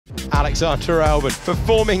Alexander Albon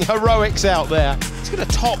performing heroics out there. He's got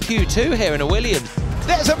a top Q2 here in a Williams.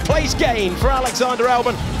 There's a place gain for Alexander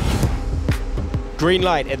Albon. Green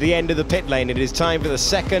light at the end of the pit lane. It is time for the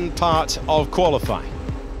second part of qualifying.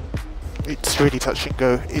 It's really touch and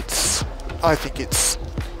go. I think if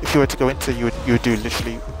you were to go into, you would do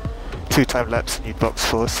literally 2 time laps and you'd box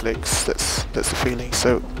 4 slicks. That's the feeling.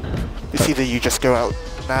 So it's either you just go out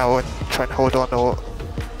now and try and hold on,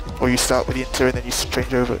 or you start with the inter and then you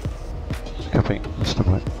change over. I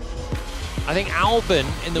think Albon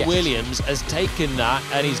in the Williams has taken that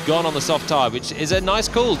and he's gone on the soft tyre, which is a nice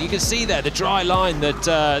call. You can see there the dry line that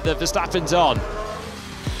Verstappen's on.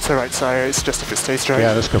 It's the right tyre, it's just if it stays dry.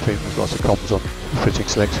 Yeah, that's copy. There's lots of comms on fitting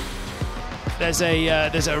slicks. There's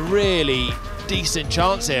a really decent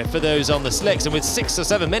chance here for those on the slicks, and with 6 or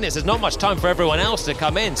 7 minutes, there's not much time for everyone else to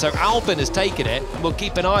come in. So Albon has taken it, and we'll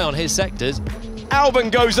keep an eye on his sectors.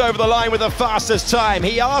 Albon goes over the line with the fastest time.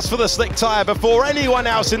 He asked for the slick tyre before anyone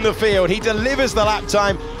else in the field. He delivers the lap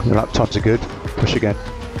time. The lap times are good. Push again.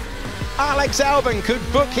 Alex Albon could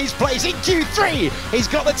book his place in Q3. He's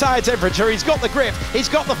got the tyre temperature, he's got the grip, he's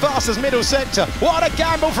got the fastest middle sector. What a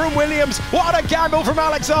gamble from Williams, what a gamble from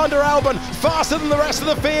Alexander Albon. Faster than the rest of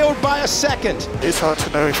the field by a second. It's hard to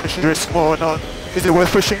know if we should risk more or not. Is it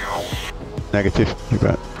worth pushing? Negative. You're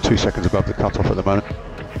about 2 seconds above the cut-off at the moment.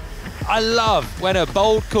 I love when a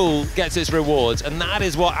bold call gets its rewards, and that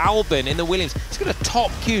is what Albon in the Williams. He's got a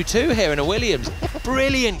top Q2 here in a Williams.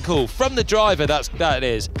 Brilliant call from the driver, that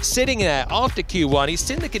is. Sitting there after Q1, he's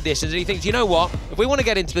seen the conditions and he thinks, you know what, if we want to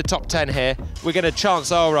get into the top 10 here, we're going to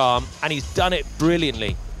chance our arm, and he's done it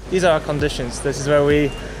brilliantly. These are our conditions. This is where I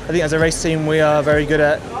think as a race team, we are very good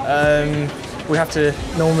at. We have to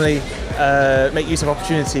normally make use of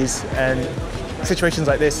opportunities, and situations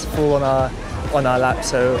like this fall on our lap,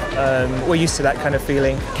 so we're used to that kind of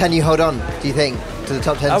feeling. Can you hold on, do you think, to the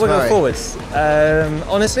top 10 I would tomorrow? go forwards.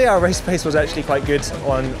 Honestly, our race pace was actually quite good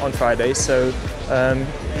on Friday, so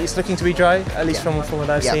it's looking to be dry, at least from what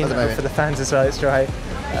I've seen. For the fans as well, it's dry.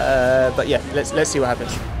 But yeah, let's see what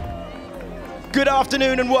happens. Good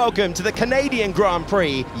afternoon and welcome to the Canadian Grand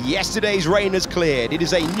Prix. Yesterday's rain has cleared. It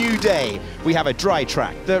is a new day. We have a dry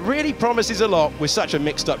track that really promises a lot with such a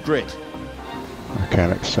mixed up grid. Okay,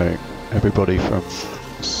 Alex, so everybody from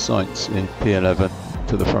Sainz in P11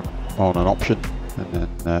 to the front on an option, and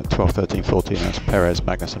then 12, 13, 14, that's Perez,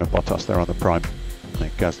 Magnussen and Bottas, they're on the prime, and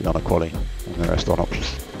then Gasly on a quali, and the rest on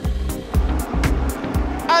options.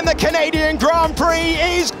 And the Canadian Grand Prix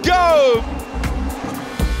is go!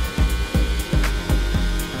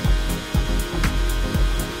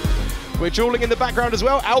 We're jawling in the background as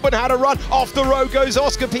well. Albon had a run. Off the road goes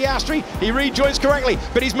Oscar Piastri. He rejoins correctly,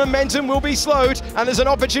 but his momentum will be slowed, and there's an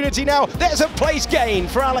opportunity now. There's a place gain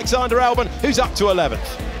for Alexander Albon, who's up to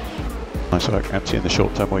 11th. Nice work, empty in the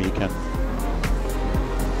short term where you can.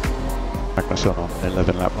 Magnussen on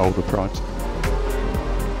 11 lap older primes.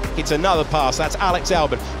 It's another pass, that's Alex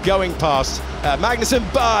Albon going past Magnussen,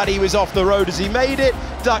 but he was off the road as he made it,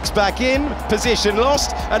 ducks back in, position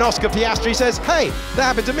lost, and Oscar Piastri says, hey, that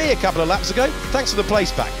happened to me a couple of laps ago, thanks for the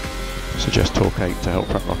place back. Suggest torque 8 to help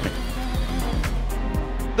front locking.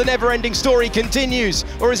 The never-ending story continues,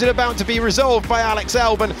 or is it about to be resolved by Alex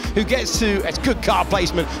Albon, who gets to, it's good car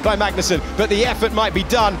placement by Magnussen, but the effort might be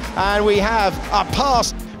done, and we have a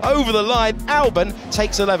pass over the line. Albon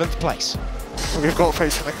takes 11th place. We've got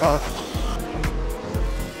face in the car.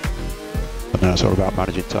 And now it's all about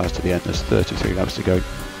managing tyres to the end. There's 33 laps to go.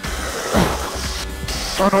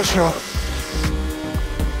 I'm not sure.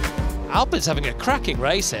 Albon's having a cracking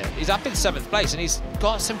race here. He's up in 7th place and he's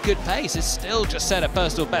got some good pace. He's still just set a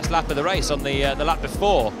personal best lap of the race on the lap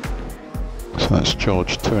before. So that's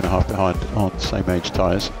George 2.5 behind on same age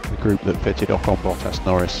tyres. The group that fitted Ocon, Bottas,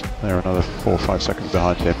 Norris, they're another 4 or 5 seconds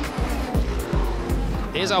behind him.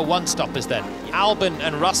 Here's our one-stoppers then. Albon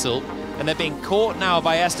and Russell, and they're being caught now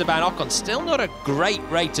by Esteban Ocon. Still not a great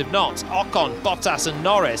rate of knots. Ocon, Bottas and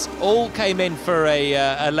Norris all came in for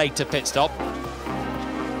a later pit stop. I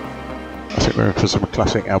think we're in for some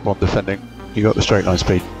classic Albon defending. You got the straight line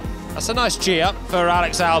speed. That's a nice cheer for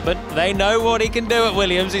Alex Albon. They know what he can do at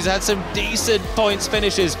Williams. He's had some decent points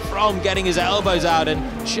finishes from getting his elbows out and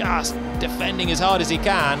just defending as hard as he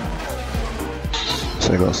can.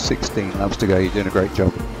 So you've got 16 laps to go. You're doing a great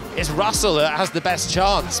job. It's Russell that has the best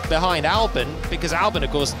chance behind Albon, because Albon, of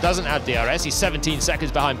course, doesn't have DRS. He's 17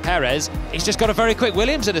 seconds behind Perez. He's just got a very quick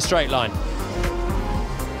Williams in a straight line.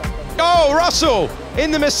 Oh, Russell in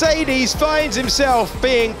the Mercedes finds himself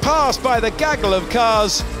being passed by the gaggle of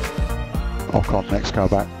cars. Ocon, next car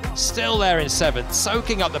back. still there in 7th,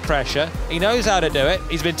 soaking up the pressure. He knows how to do it.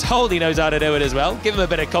 He's been told he knows how to do it as well. Give him a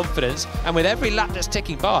bit of confidence. And with every lap that's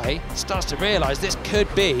ticking by, he starts to realise this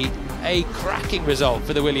could be a cracking result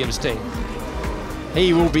for the Williams team.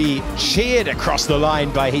 He will be cheered across the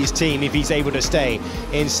line by his team if he's able to stay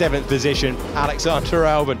in 7th position. Alexander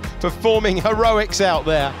Albon performing heroics out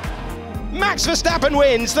there. Max Verstappen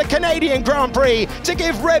wins the Canadian Grand Prix to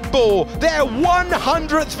give Red Bull their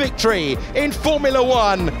 100th victory in Formula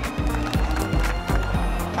One.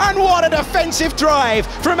 And what a defensive drive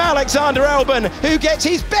from Alexander Albon, who gets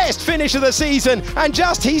his best finish of the season and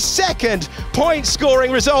just his 2nd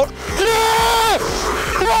point-scoring result.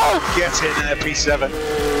 Get in there, P7.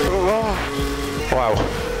 Wow.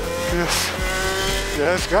 Yes.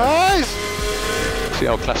 Yes, guys. The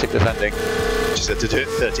old classic defending. Just had to do it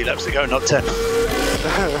 30 laps to go, not 10.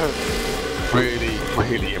 Really,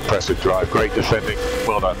 really impressive drive. Great defending.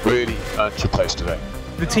 Well done. Really earned your place today.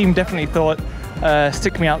 The team definitely thought,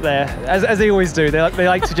 stick me out there, as they always do. They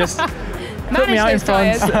like to just put me out in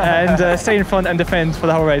front and stay in front and defend for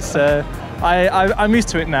the whole race. I'm used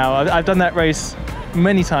to it now. I've done that race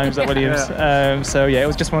many times at Williams. So yeah, it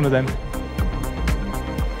was just one of them.